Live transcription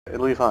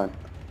It'll be fine.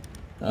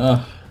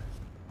 Ah.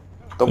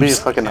 Don't be a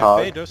fucking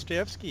hog. Kafe,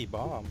 Dostoyevsky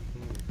bomb.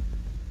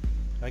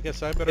 I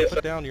guess I better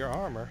put down your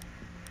armor.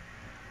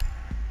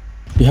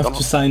 You have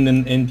to sign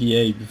an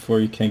NDA before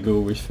you can go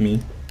with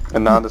me. A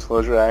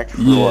non-disclosure act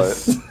for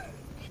Yes. what?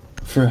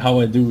 For how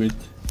I do it.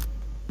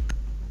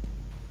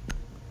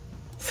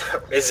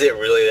 Is it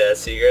really that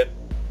secret?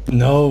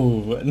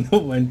 No,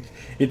 and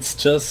it's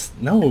just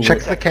no.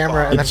 Checks the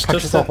camera and then it's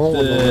punches just a at hole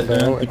in the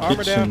window. the Armor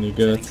kitchen. down. You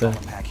got.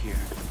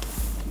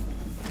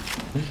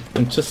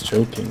 I'm just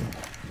joking.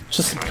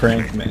 Just a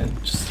prank, man.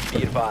 Just.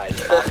 Be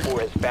advised, Op 4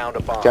 has found a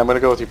bomb. Okay, I'm gonna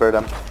go with you,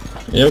 Paradigm.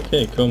 Yeah,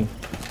 okay, come.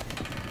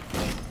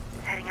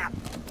 Heading up.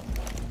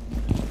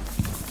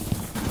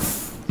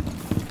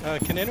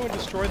 Can anyone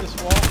destroy this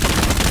wall?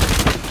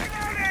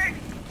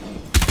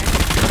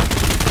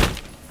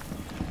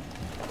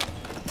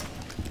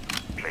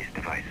 Place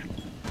device.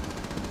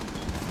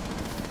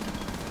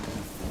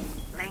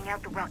 Laying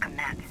out the welcome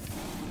mat.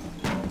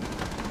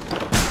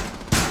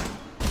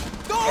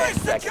 Door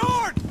is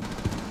secured!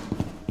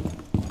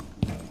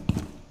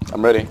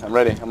 I'm ready. I'm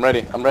ready. I'm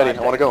ready. I'm ready.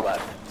 I wanna go.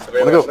 Somebody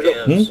Wanna go.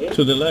 wants scams.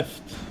 To the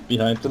left,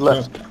 behind To the the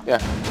left. truck. Yeah.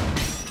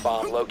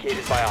 Bomb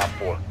located by Op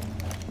 4.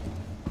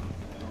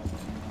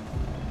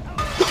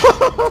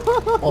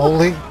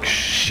 Holy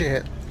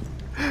shit.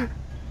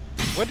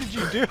 What did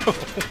you do?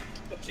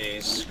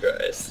 Jesus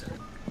Christ.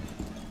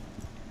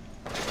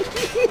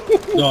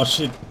 Oh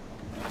shit!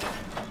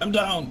 I'm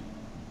down.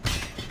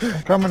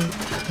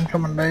 I'm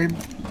coming, babe.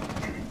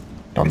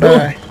 Don't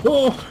die.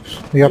 Oh,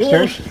 You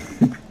upstairs?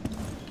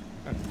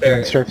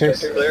 There, staircase?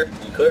 clear?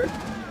 You clear?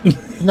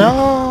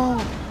 No!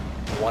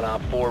 One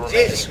Op 4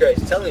 remaining. Jesus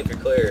Christ, tell me if you're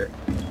clear.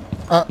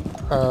 That's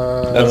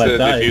Well, I the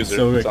died, diffuser.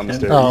 so It's it on the can-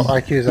 stairs. Oh,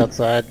 IQ's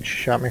outside. She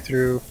shot me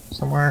through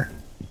somewhere.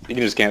 You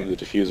can just camp the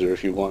diffuser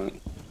if you want.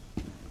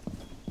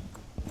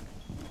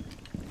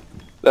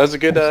 That was a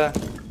good,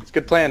 it's a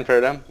good plan,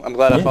 Paradigm. I'm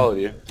glad I Yeah. followed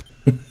you.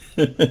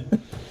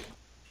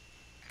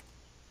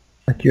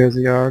 IQ has a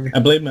Yogg. I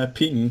blame my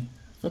ping.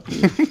 Fuck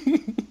you.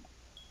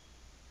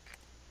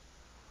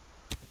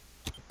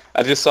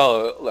 I just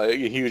saw like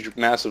huge,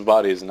 massive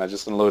bodies, and I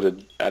just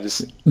unloaded. I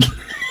just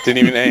didn't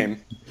even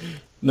aim.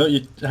 No,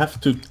 you have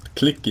to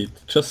click it.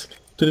 Just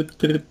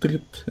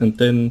and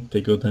then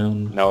they go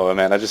down. No,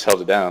 man, I just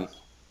held it down.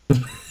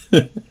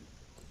 What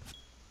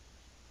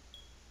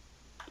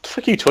the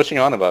fuck are you twitching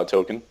on about,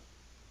 Token?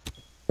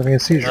 Having a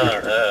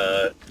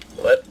seizure.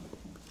 What?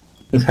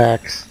 His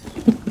hacks.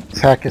 His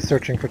hack is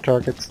searching for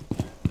targets.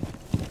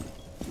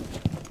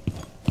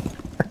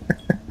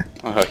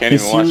 Oh, I can't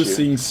He's even watch you.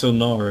 using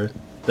sonar.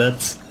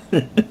 That's.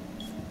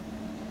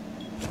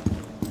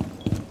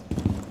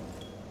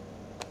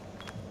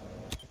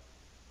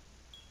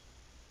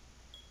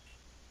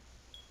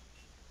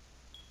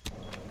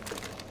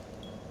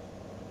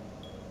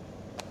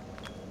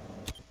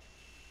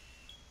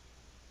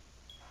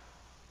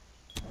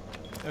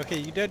 Okay,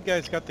 you dead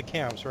guys got the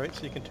cams, right?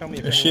 So you can tell me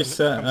if She's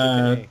anyone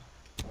comes in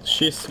A.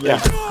 she's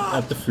Yeah.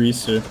 at the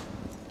freezer.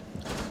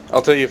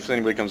 I'll tell you if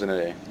anybody comes in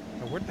today.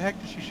 Now, where the heck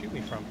did she shoot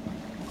me from?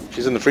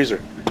 She's in the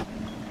freezer.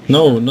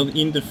 No, not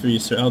in the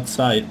freezer.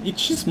 Outside.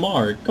 She's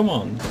Mark. Come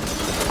on.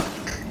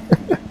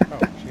 Oh,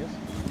 she is?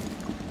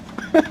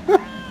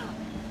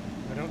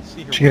 I don't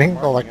see her. She getting marking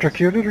us.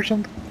 electrocuted or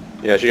something?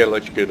 Yeah, she got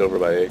electrocuted over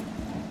by A.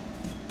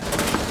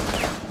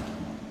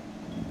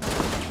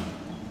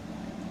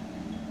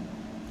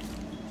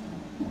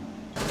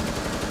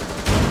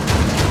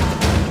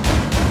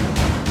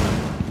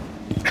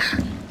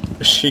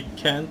 She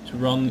can't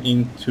run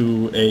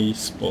into a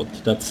spot.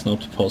 That's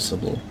not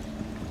possible.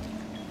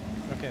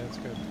 Okay, that's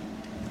good.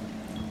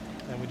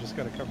 And we just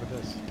gotta cover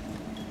this.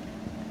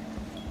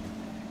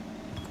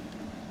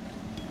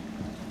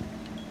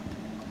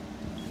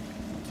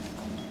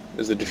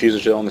 Is the diffuser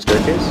still on the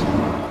staircase?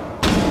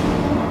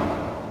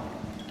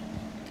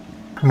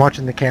 I'm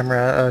watching the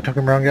camera,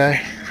 token brown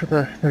guy.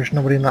 There's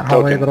nobody in that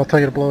hallway, Token. but I'll tell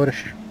you to blow it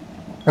if.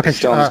 Okay,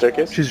 Still on the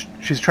staircase?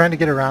 She's trying to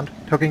get around.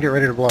 Token, get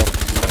ready to blow.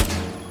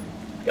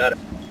 Got it.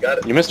 Got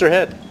it. You missed her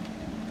head.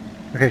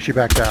 Okay, she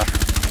backed off.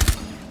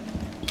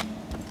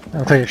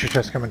 I'll tell you, she's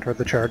just coming toward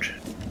the charge.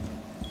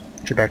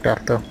 She backed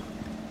off though.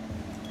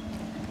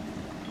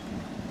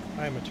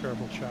 I am a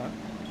terrible shot.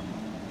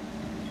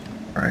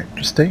 All right,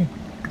 just stay.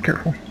 Be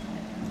careful.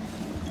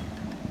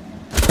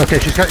 Okay,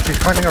 she's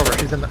climbing over.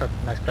 She's in the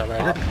nice grab.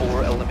 Op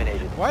 4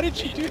 eliminated. Why did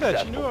she do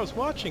that? She knew I was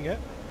watching it.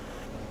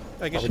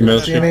 I guess she Well,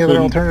 was See any other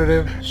couldn't-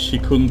 alternative? She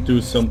couldn't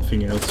do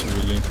something else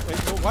really.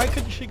 Wait, well, why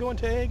couldn't she go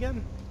into A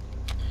again?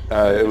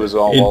 It was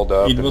all walled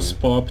up. It and- was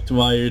barbed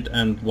wired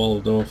and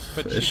walled off.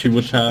 But She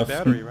would shoot the have.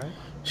 battery, right?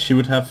 She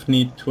would have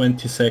need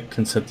 20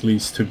 seconds at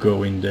least to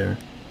go in there.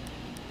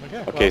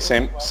 Okay. Okay,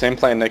 same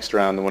plan next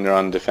round when you're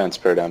on defense,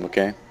 Paradigm.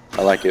 Okay,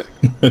 I like it.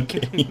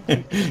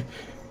 Okay.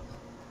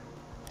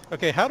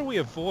 Okay, how do we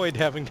avoid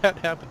having that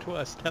happen to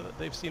us now that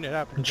they've seen it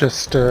happen?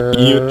 Just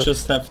You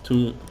just have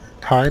to.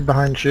 hide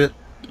behind shit.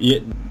 Yeah,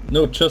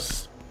 no,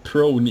 just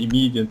prone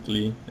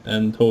immediately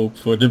and hope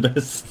for the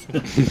best.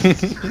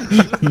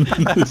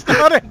 It's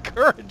not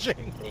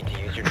encouraging. Need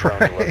to use your drone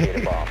to locate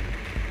a bomb.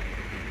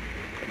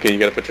 Okay, you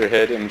gotta put your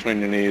head in between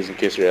your knees in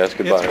case you're asked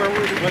It's goodbye.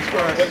 what's for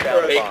us.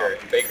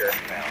 Baker.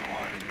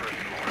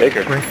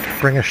 Baker.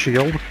 Bring a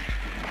shield.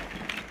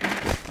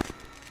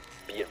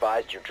 Be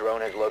advised your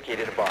drone has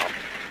located a bomb.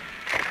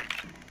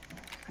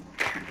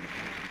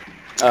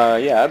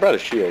 Yeah, I brought a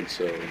shield,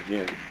 so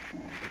yeah.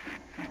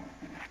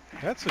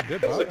 That's a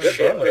good bomb. Shit,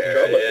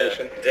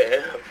 yeah.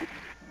 Damn.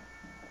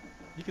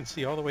 You can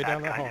see all the way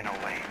down that hall.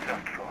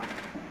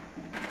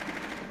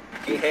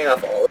 Can you hang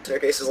off all the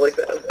staircases like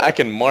that? I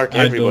can mark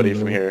I everybody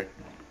don't from know. here.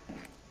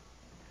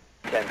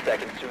 10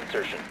 seconds to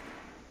insertion.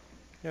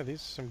 Yeah, these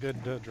are some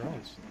good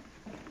drones.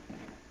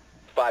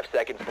 5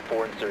 seconds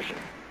before insertion.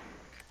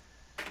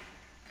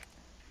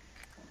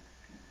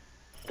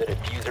 The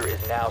diffuser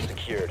is now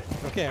secured.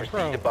 Okay, I'm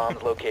Proceed to pro.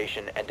 bomb's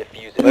location and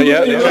defuse it. Oh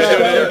yeah,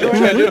 that's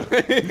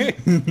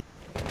what I do.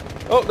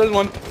 Oh, there's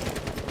one.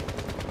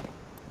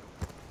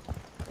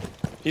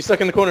 He's stuck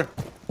in the corner.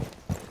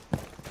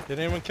 Did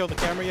anyone kill the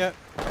camera yet?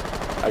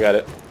 I got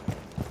it.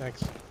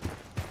 Thanks.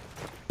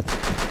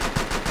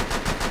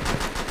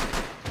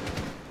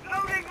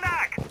 Loading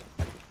back!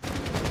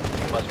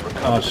 You must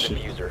recover Oh, the shit.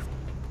 diffuser.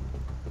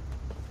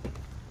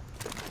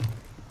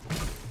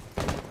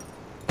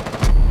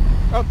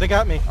 Oh, they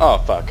got me. Oh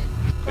fuck.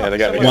 Yeah, they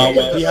got me. Someone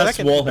Wow, opened he the has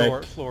second wall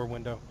hack. floor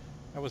window.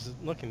 I was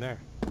looking there.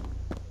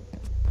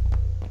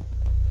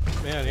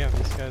 Man, yeah,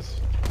 these guys.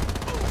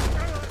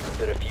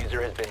 The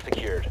diffuser has been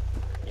secured.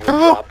 You Oh!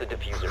 will drop the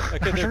diffuser.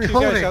 Okay, there are two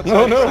Reloading. guys outside.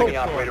 No, the no. second Friendly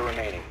floor. operator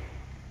remaining.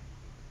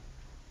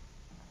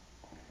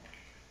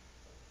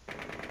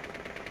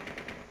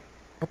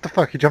 What the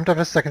fuck? He jumped off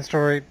his second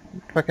story.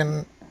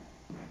 Fucking.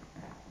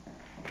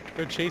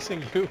 They're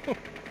chasing you.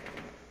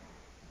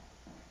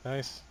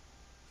 Nice.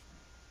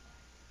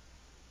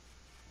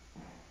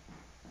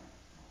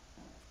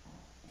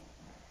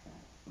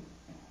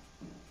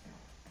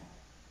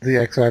 The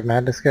X5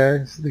 Madness guy?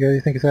 Is the guy you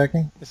think is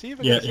hacking? Is he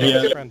even Yeah, gonna stand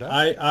his yeah. friend up?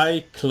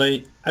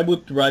 I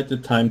would write a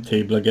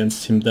timetable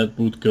against him that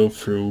would go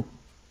through.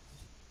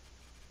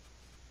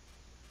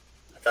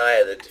 I thought I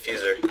had the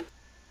diffuser.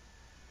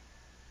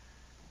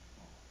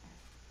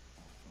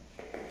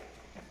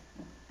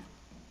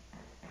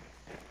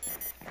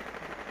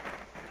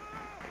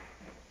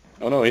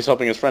 Oh no, he's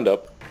helping his friend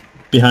up.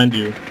 Behind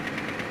you.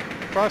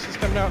 Frost is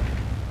coming out.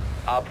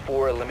 Op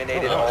 4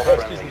 eliminated Oh, all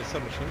Frost using friendlies. the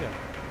submachine gun.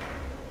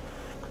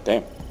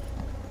 Damn.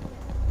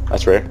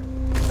 That's rare.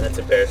 That's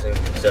embarrassing.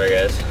 Sorry,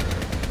 guys.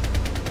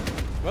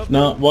 Well,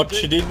 Now, they- what they-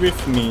 she did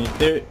with me,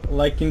 there,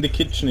 like in the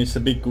kitchen is a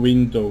big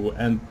window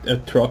and a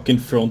truck in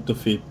front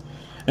of it.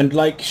 And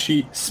like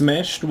she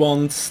smashed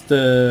once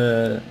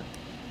the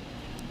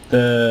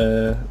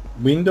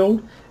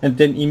window and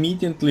then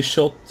immediately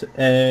shot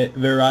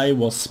where I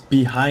was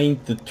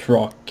behind the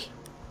truck.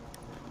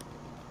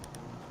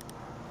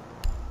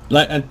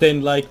 Like, and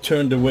then like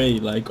turned away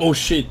like, oh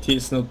shit,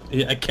 he's not,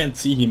 I can't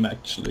see him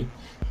actually.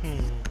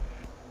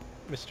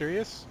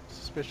 Mysterious?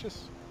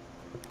 Suspicious?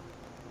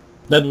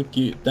 That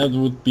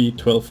would be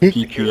 12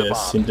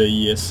 PPS in the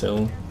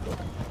ESL.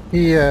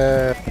 He,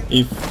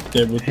 If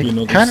there would be he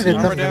another kind of did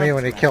scene. something to me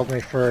when he killed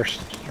me first.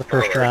 The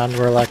first round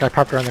where, like, I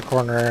popped around the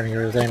corner and he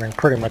was aiming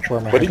pretty much where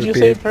my What head did you would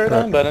say, be,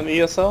 Paradigm, but- about an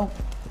ESL?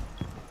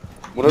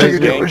 What are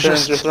Figured those it gang was terms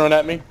just- you're throwing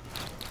at me?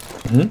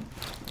 Hmm?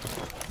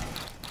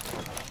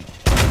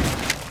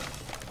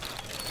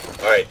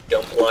 Alright,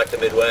 don't block the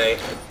midway.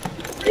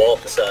 Wall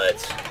up the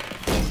sides.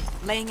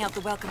 Laying out the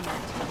welcome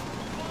mat.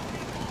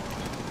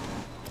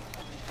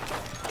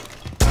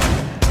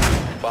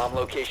 Bomb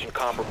location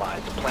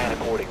compromised. Plan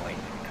accordingly.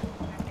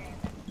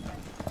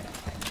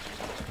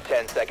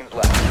 10 seconds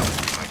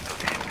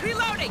left.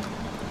 Reloading!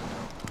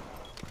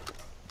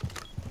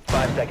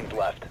 5 seconds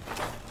left.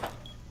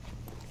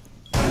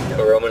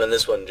 No roaming on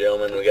this one,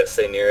 gentlemen. We gotta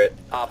stay near it.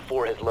 Op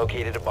 4 has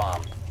located a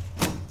bomb.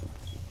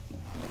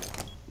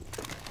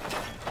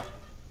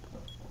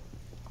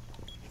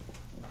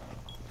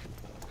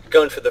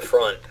 Going for the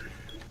front.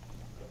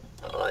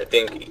 I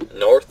think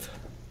north.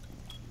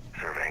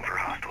 Surveying for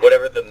hostile.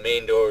 Whatever the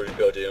main door would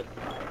go to.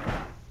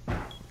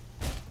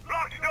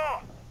 Locked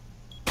door!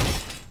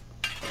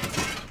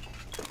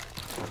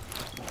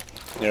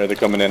 Yeah, they're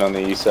coming in on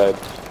the east side.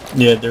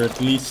 Yeah, there are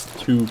at least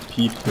 2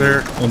 people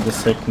There. on the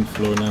second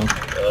floor now.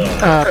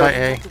 by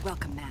A. The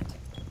welcome mat.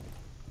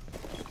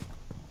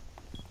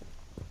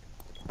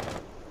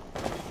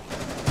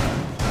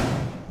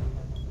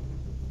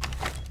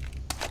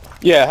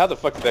 Yeah, how the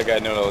fuck did that guy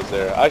know I was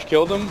there? I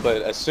killed him,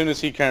 but as soon as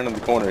he turned in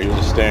the corner, he was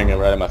just staring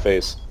right at my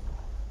face.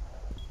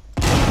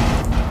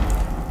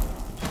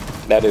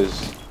 That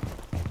is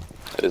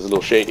a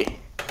little shady.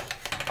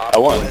 Op I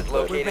won, 4 has but- We're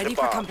located ready a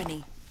for bomb.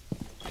 company.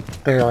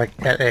 They're, like,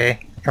 at A,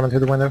 coming through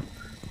the window.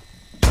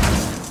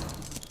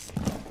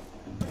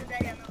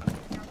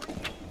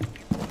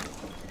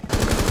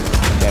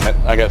 Damn it,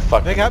 I got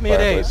fucked. They in got the me at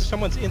A. fireplace.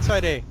 Someone's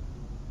inside A.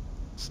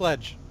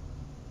 Sledge.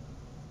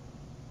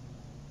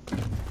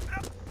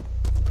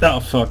 Oh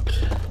fuck.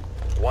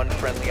 One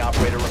friendly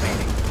operator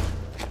remaining.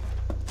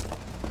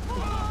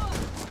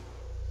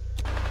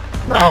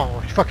 Oh,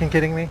 are you fucking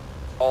kidding me?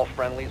 All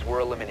friendlies were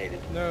eliminated.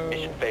 No.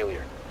 Mission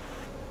failure.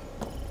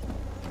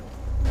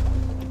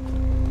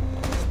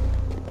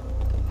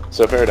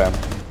 So Paradigm,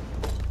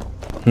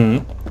 Hmm?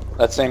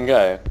 that same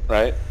guy,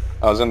 right?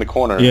 I was in the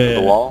corner Yeah, of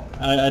the wall.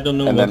 I don't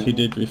know And what then- he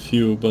did with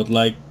you, but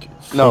like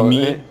for No,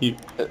 me, he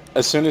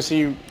as soon as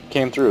he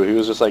came through, he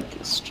was just like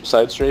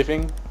side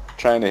strafing,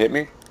 trying to hit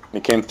me. He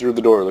came through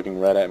the door looking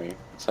right at me,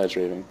 side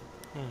strafing,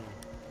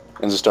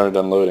 and just started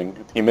unloading.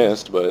 He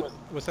missed, but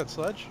Was that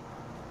Sledge?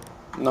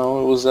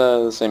 no, it was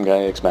the same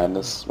guy, X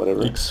Madness,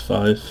 whatever.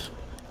 X5.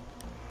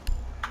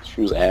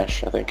 She was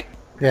Ash, I think.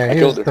 Yeah, I he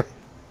killed was her.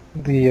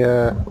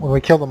 when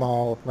we killed them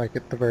all, like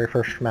at the very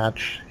first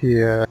match,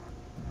 he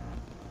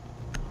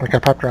like I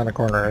popped around the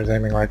corner, I was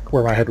aiming like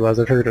where my head was.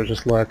 I figured it was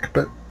just luck,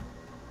 but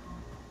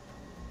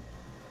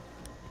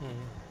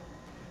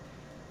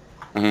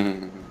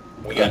Mm.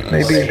 We got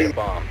Maybe. a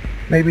bomb.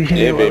 maybe he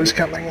Yeah, knew I baby. was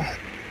coming.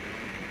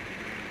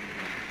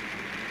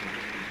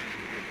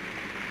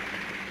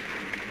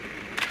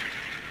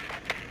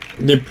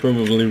 They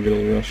probably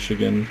will rush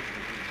again.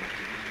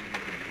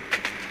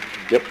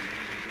 Yep.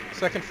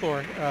 Second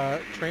floor.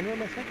 Train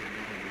room, I think?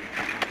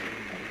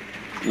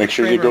 Make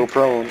sure Train you go room.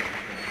 prone.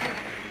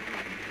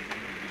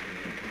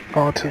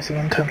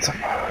 Autism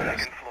intensifies.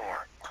 Second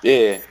floor.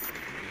 Yeah.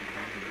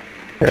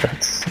 Yeah,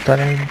 it's a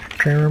dining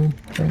train room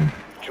thing.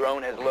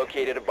 Drone has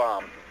located a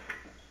bomb.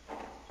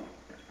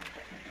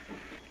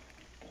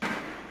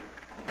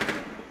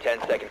 10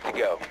 seconds to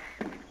go.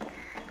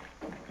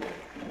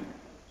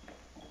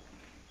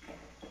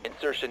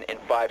 Insertion in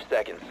 5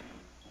 seconds.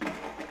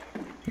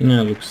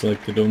 Yeah, looks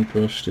like they don't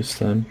rush this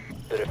time.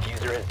 The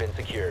diffuser has been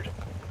secured.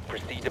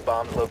 Proceed to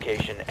bomb's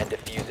location and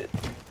defuse it.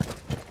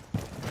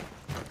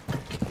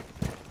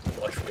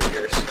 Watch for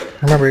yours.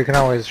 Remember, you can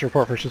always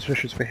report for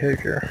suspicious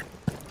behavior.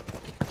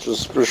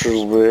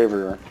 Suspicious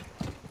behavior.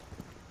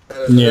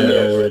 Yeah,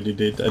 I already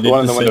did. I did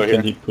One in the the window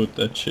second here. he put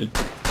that shit.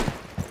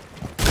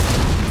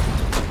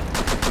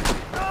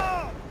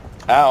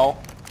 Ow.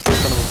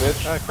 Son of a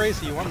bitch.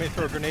 Crazy, you want me to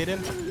throw a grenade in?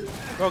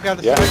 Oh god,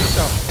 this Yeah. is like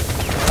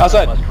yourself.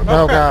 Outside. Must remove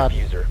Oh, the God.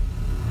 diffuser.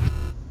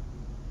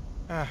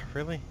 Ah,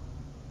 really?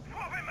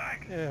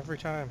 Yeah, every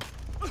time.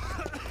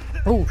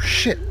 Oh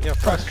shit! Yeah,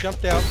 Frost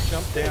jumped out,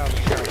 jumped down.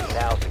 Diffuser is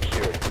now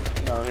secured.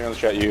 No, he gonna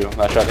shot you.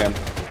 I shot him.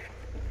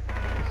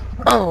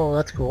 Oh,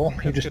 that's cool.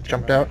 He That's just good to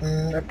jumped know. out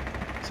and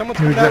Someone's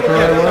Who's coming out. that for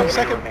Yeah,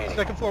 everyone?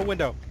 second floor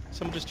window.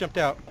 Someone just jumped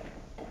out.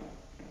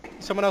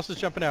 Someone else is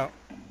jumping out.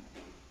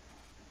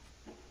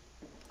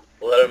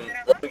 Let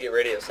him get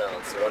radio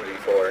silence.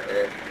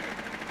 1v4.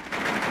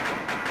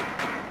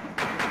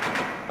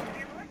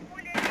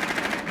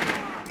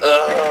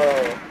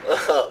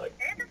 Oh,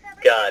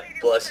 God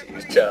bless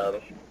you,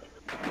 child.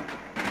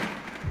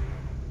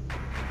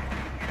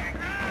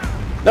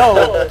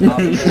 No! No.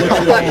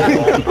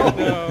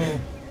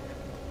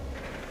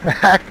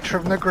 hacked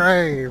from the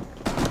grave.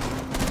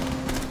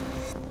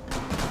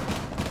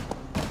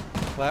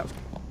 Clap.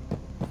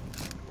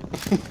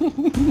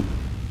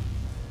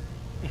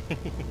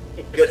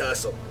 Good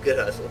hustle. Good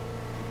hustle.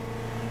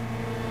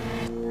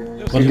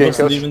 But he game,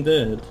 wasn't coach. even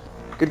dead.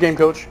 Good game,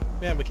 coach.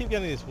 Man, we keep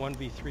getting these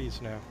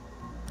 1v3s now.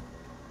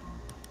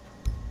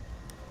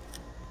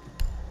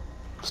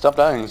 Stop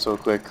dying so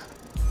quick.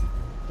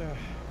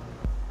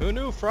 Who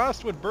knew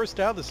Frost would burst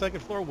out the second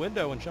floor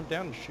window and jump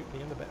down and shoot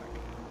me in the back?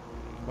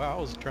 Wow,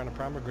 I was trying to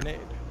prime a grenade.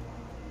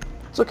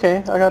 It's okay.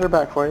 I got her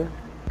back for you.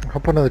 I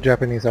hope one of the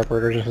Japanese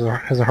operators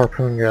has a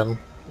harpoon gun.